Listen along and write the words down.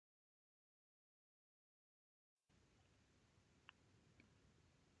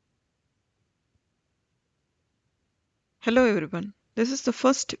Hello everyone, this is the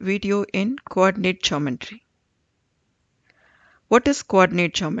first video in coordinate geometry. What is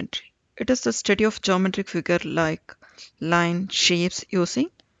coordinate geometry? It is the study of geometric figure like line, shapes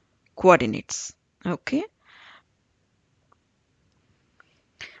using coordinates. Okay,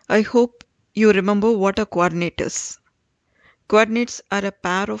 I hope you remember what a coordinate is. Coordinates are a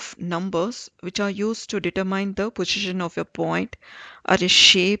pair of numbers which are used to determine the position of a point or a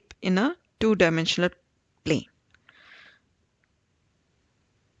shape in a two-dimensional plane.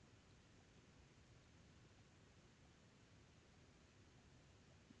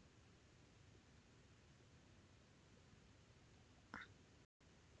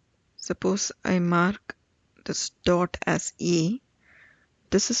 Suppose I mark this dot as A.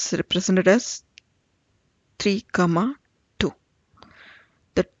 This is represented as 3, 2.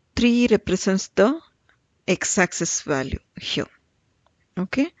 The 3 represents the x-axis value here.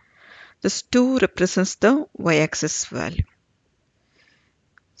 Okay. This 2 represents the y-axis value.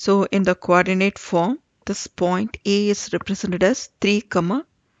 So in the coordinate form, this point A is represented as 3,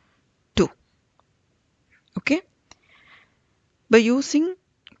 2. Okay. By using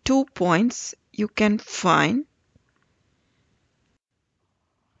 2 points, you can find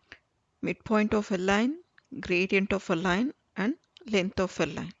midpoint of a line, gradient of a line, and length of a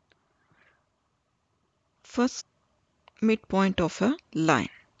line. First, midpoint of a line.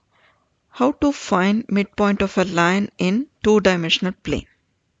 How to find midpoint of a line in two-dimensional plane?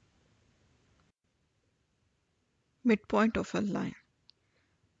 Midpoint of a line.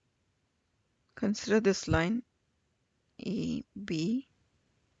 Consider this line AB.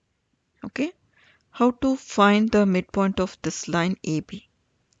 Okay. How to find the midpoint of this line AB?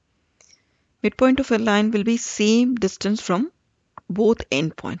 Midpoint of a line will be same distance from both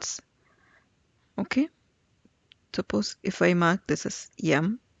endpoints. Okay. Suppose if I mark this as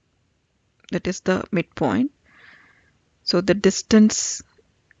M, that is the midpoint. So the distance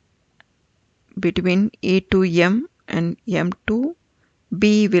between A to M and M to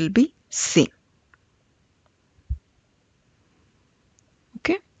B will be same.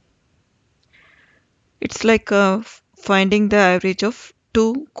 Okay. It's like finding the average of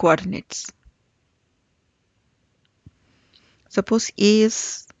two coordinates. Suppose A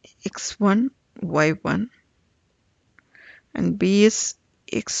is x1, y1 and B is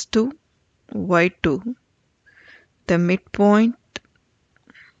x2, y2. The midpoint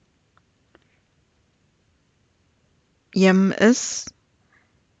M is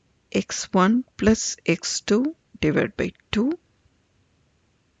x1 plus x2 divided by 2,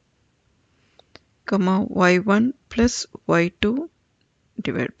 comma y1 plus y2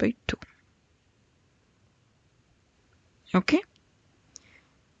 divided by 2. Okay.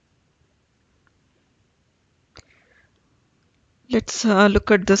 Let's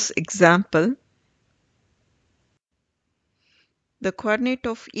look at this example. The coordinate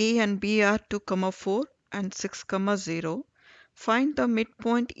of A and B are 2, 4 and 6, 0. Find the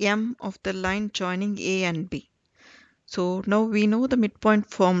midpoint M of the line joining A and B. So now we know the midpoint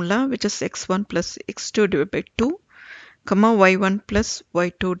formula, which is x1 plus x2 divided by 2, comma y1 plus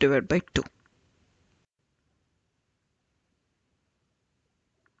y2 divided by 2.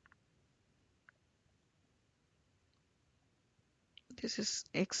 This is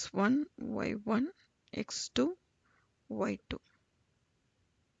x1, y1, x2, y2.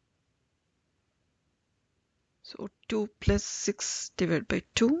 So 2 plus 6 divided by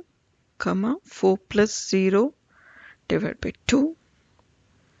 2, comma 4 plus 0 divided by 2.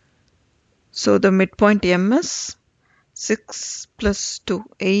 So the midpoint M is 6 plus 2,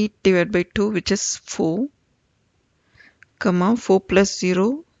 8 divided by 2, which is 4, comma 4 plus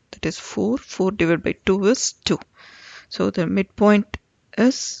 0, that is 4, 4 divided by 2 is 2. So the midpoint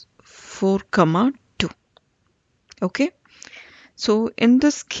is 4, 2. Okay. So in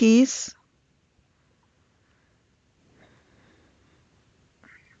this case,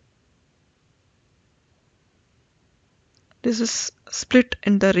 this is split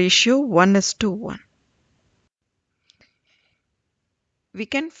in the ratio 1:1. We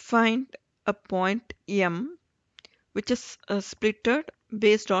can find a point M which is splitted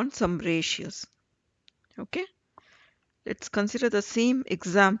based on some ratios. Okay. Let's consider the same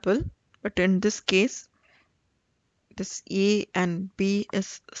example, but in this case, this A and B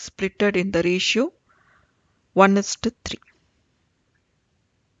is splitted in the ratio 1:3.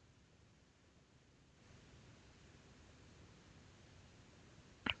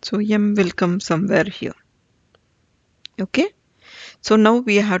 So M will come somewhere here. Okay. So now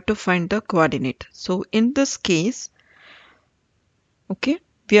we have to find the coordinate. So in this case, okay,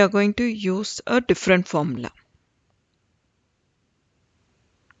 we are going to use a different formula.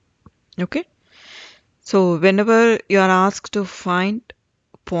 Okay. So whenever you are asked to find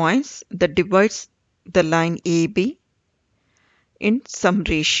points that divides the line AB in some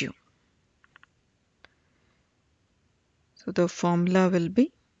ratio. So the formula will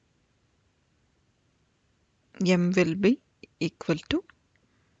be M will be equal to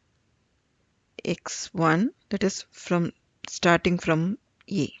x1, that is from starting from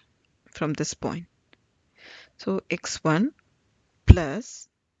A, from this point. So x1 plus,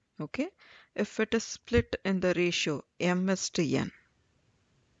 okay, if it is split in the ratio m is to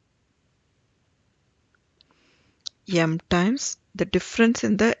m times the difference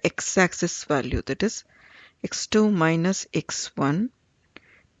in the x-axis value, that is x2 minus x1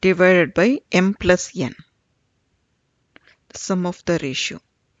 divided by m plus n, the sum of the ratio,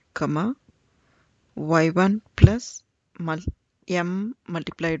 comma, y1 plus m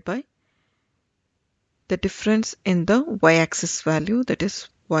multiplied by the difference in the y-axis value, that is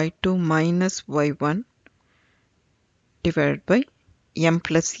y2 minus y1 divided by m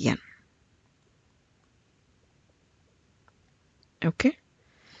plus n. Okay,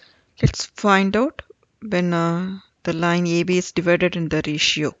 let's find out when the line AB is divided in the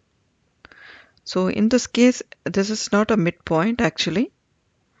ratio. So in this case, this is not a midpoint actually.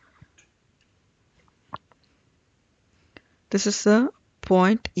 This is a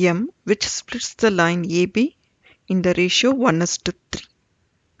point M which splits the line AB in the ratio 1:3.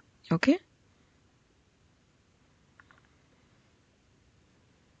 Okay.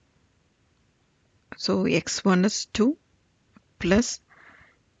 So x1 is 2 plus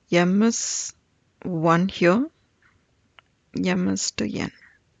m is 1 here, m is to n.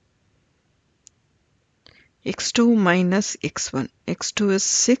 x2 minus x1. x2 is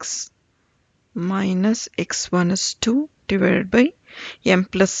 6 minus x1 is 2 divided by m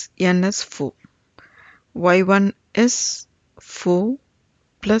plus n is 4. y1 is 4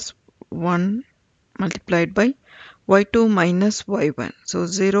 plus 1 multiplied by y2 minus y1. So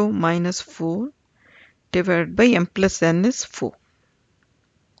 0 minus 4 divided by m plus n is 4.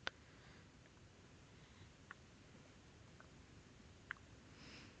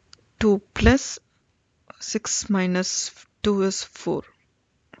 Two plus 6 minus 2 is 4.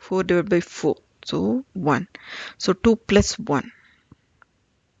 4 divided by 4. So 1. So 2 plus 1.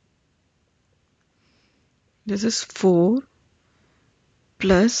 This is 4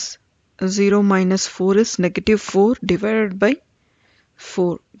 plus 0 minus 4 is negative 4 divided by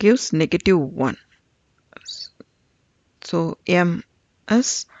 4 gives negative 1. So m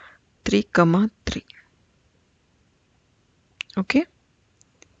is 3, 3. Okay.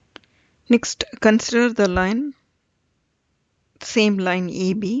 Next, consider the line, same line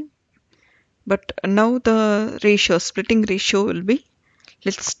AB, but now the ratio, splitting ratio will be,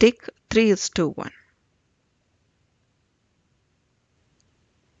 let's take 3:1.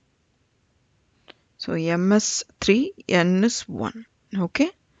 So m is 3, n is 1.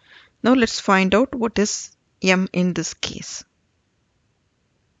 Okay. Now let's find out what is m in this case.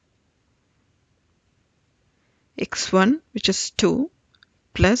 x1, which is 2,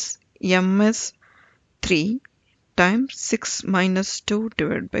 plus m is 3 times 6 minus 2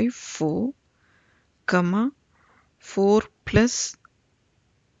 divided by 4, comma, 4 plus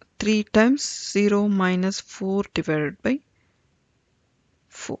 3 times 0 minus 4 divided by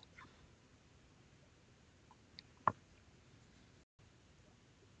 4.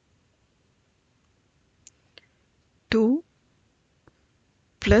 Two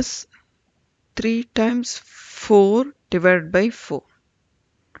plus 3 times 4 divided by 4.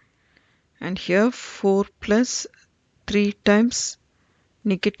 And here 4 plus 3 times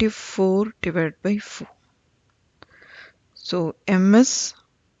negative 4 divided by 4. So m is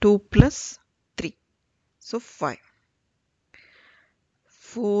 2 plus 3. So 5.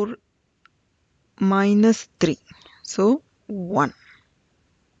 4 minus 3. So 1.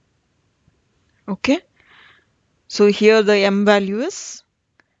 Okay. So here the m value is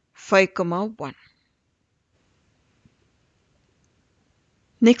 5, 1.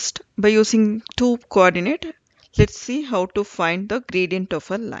 Next, by using two coordinate, let's see how to find the gradient of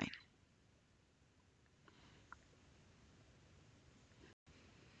a line.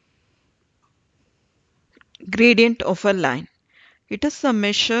 Gradient of a line. It is a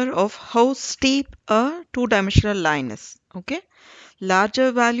measure of how steep a two-dimensional line is. Okay.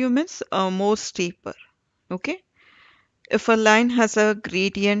 Larger value means more steeper. Okay. If a line has a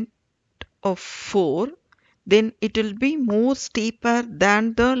gradient of 4, then it will be more steeper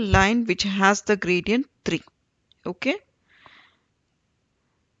than the line which has the gradient 3. Okay.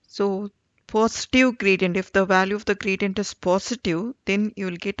 So positive gradient, if the value of the gradient is positive, then you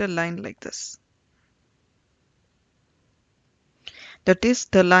will get a line like this. That is,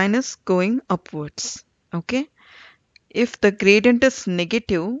 the line is going upwards. Okay. If the gradient is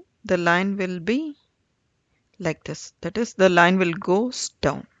negative, the line will be like this. That is, the line will go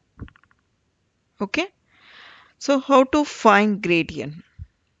down. Okay. So how to find gradient?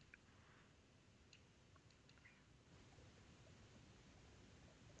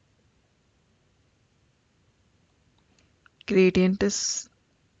 Gradient is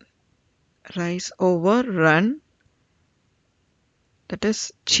rise over run, that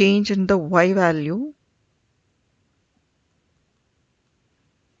is change in the y value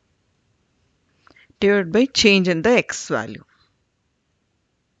divided by change in the x value.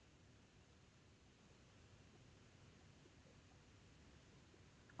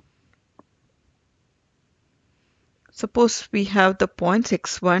 Suppose we have the points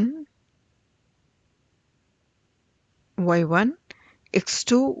x1, y1,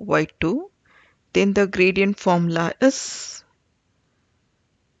 x2, y2, then the gradient formula is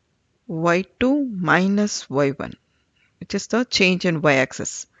y2 minus y1, which is the change in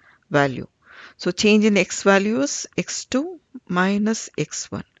y-axis value. So change in x value is x2 minus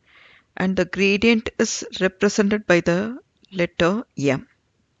x1, and the gradient is represented by the letter m.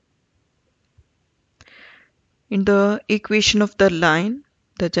 In the equation of the line,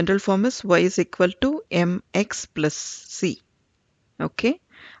 the general form is y is equal to mx plus c. Okay,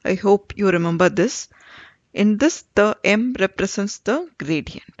 I hope you remember this. In this, the m represents the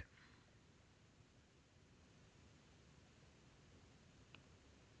gradient.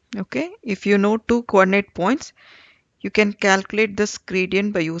 Okay, if you know two coordinate points, you can calculate this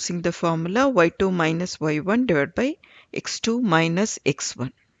gradient by using the formula y2 minus y1 divided by x2 minus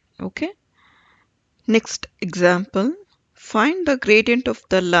x1. Okay. Next example. Find the gradient of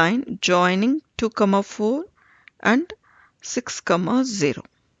the line joining 2, 4 and 6, 0.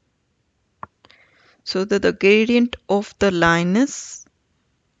 So that the gradient of the line is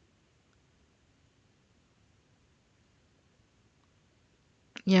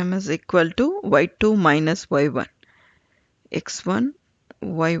m is equal to y2 minus y1, x1,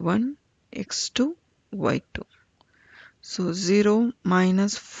 y1, x2, y2. So 0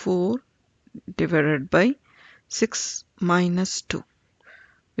 minus 4 divided by 6 minus 2,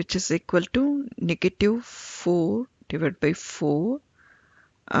 which is equal to negative 4 divided by 4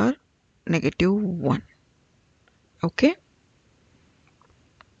 or negative 1. Okay.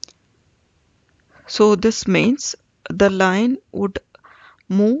 So this means the line would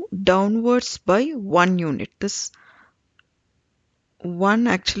move downwards by 1 unit. This 1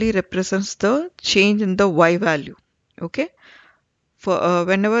 actually represents the change in the y value. Okay. For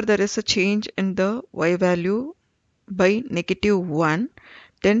whenever there is a change in the y value by negative 1,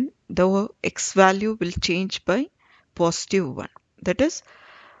 then the x value will change by positive 1. That is,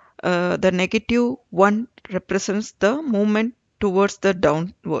 the negative 1 represents the movement towards the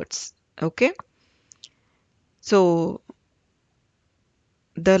downwards. Okay. So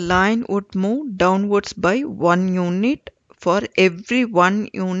the line would move downwards by 1 unit. For every 1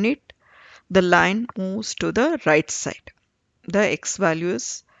 unit, the line moves to the right side. The x value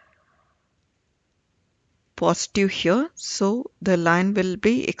is positive here, so the line will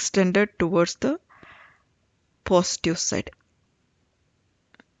be extended towards the positive side.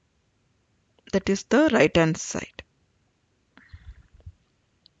 That is the right hand side.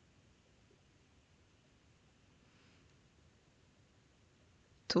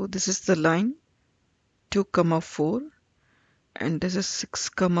 So this is the line 2, 4 and this is 6,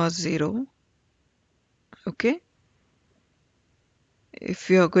 0. Okay. If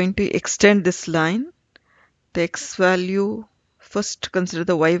you are going to extend this line, the x value, first consider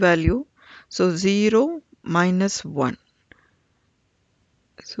the y value. So 0 minus 1.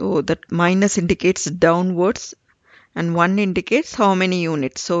 So that minus indicates downwards and 1 indicates how many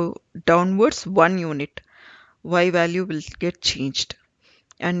units. So downwards 1 unit, y value will get changed.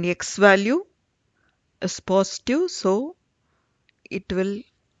 And x value is positive, so it will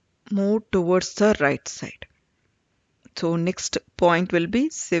move towards the right side. So next point will be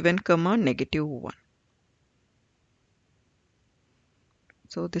 7, negative 1.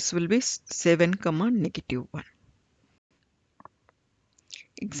 So this will be 7, negative 1.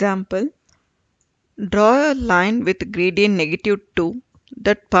 Example. Draw a line with gradient negative 2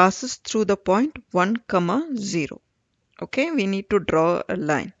 that passes through the point 1, 0. Okay, we need to draw a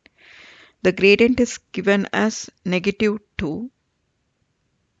line. The gradient is given as negative 2.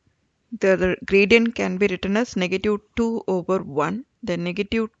 The gradient can be written as negative 2 over 1. The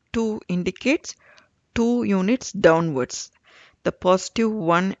negative 2 indicates 2 units downwards. The positive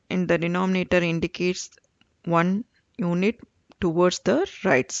 1 in the denominator indicates 1 unit towards the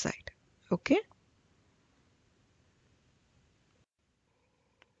right side. Okay.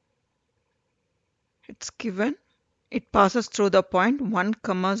 it's given it passes through the point 1,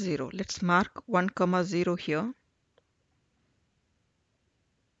 comma 0. Let's mark 1, comma 0 here.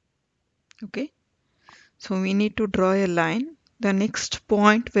 Okay. So we need to draw a line. The next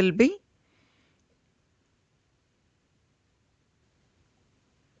point will be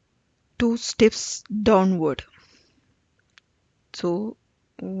 2 steps downward. So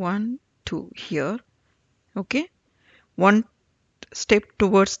 1, 2 here. Okay. 1 step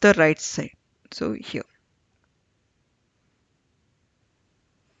towards the right side. So here.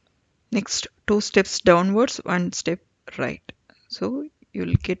 Next 2 steps downwards, 1 step right. So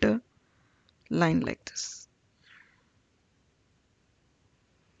you'll get a line like this.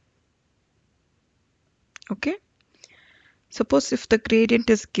 Okay. Suppose if the gradient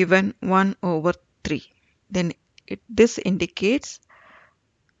is given 1 over 3, then this indicates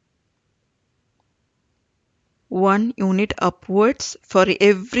 1 unit upwards for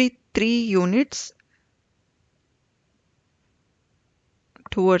every 3 units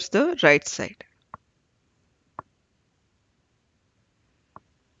towards the right side.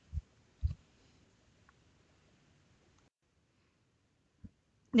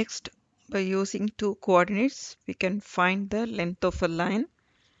 Next, by using 2 coordinates, we can find the length of a line.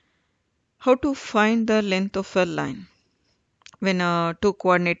 How to find the length of a line when 2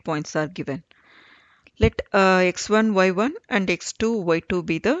 coordinate points are given? Let x1, y1 and x2, y2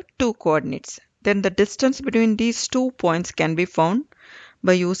 be the 2 coordinates. Then the distance between these 2 points can be found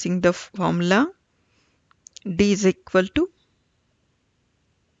by using the formula d is equal to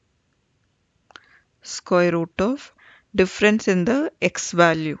square root of difference in the x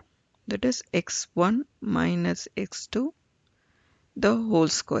value, that is x1 minus x2 the whole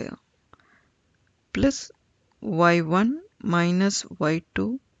square, plus y1 minus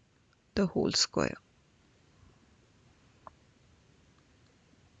y2 the whole square.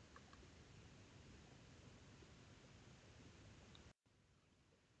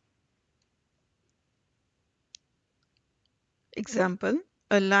 Example,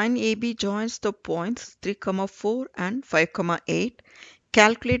 a line AB joins the points 3, 4 and 5, 8.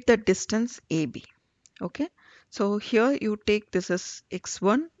 Calculate the distance AB. Okay, so here you take this as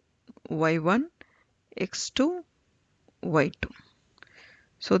x1, y1, x2, y2.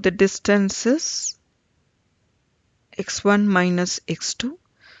 So the distance is x1 minus x2.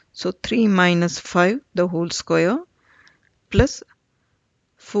 So 3 minus 5 the whole square plus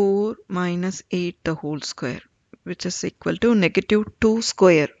 4 minus 8 the whole square, which is equal to negative 2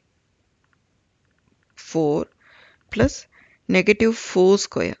 square. 4 plus negative 4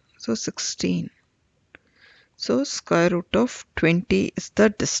 square. So 16. So square root of 20 is the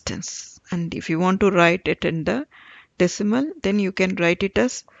distance. And if you want to write it in the decimal, then you can write it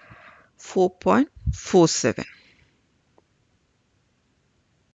as 4.47.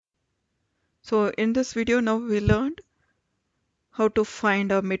 So in this video now we learned how to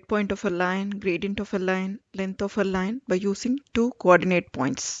find a midpoint of a line, gradient of a line, length of a line by using 2 coordinate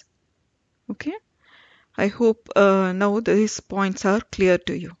points. Okay, I hope now these points are clear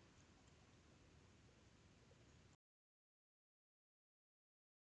to you.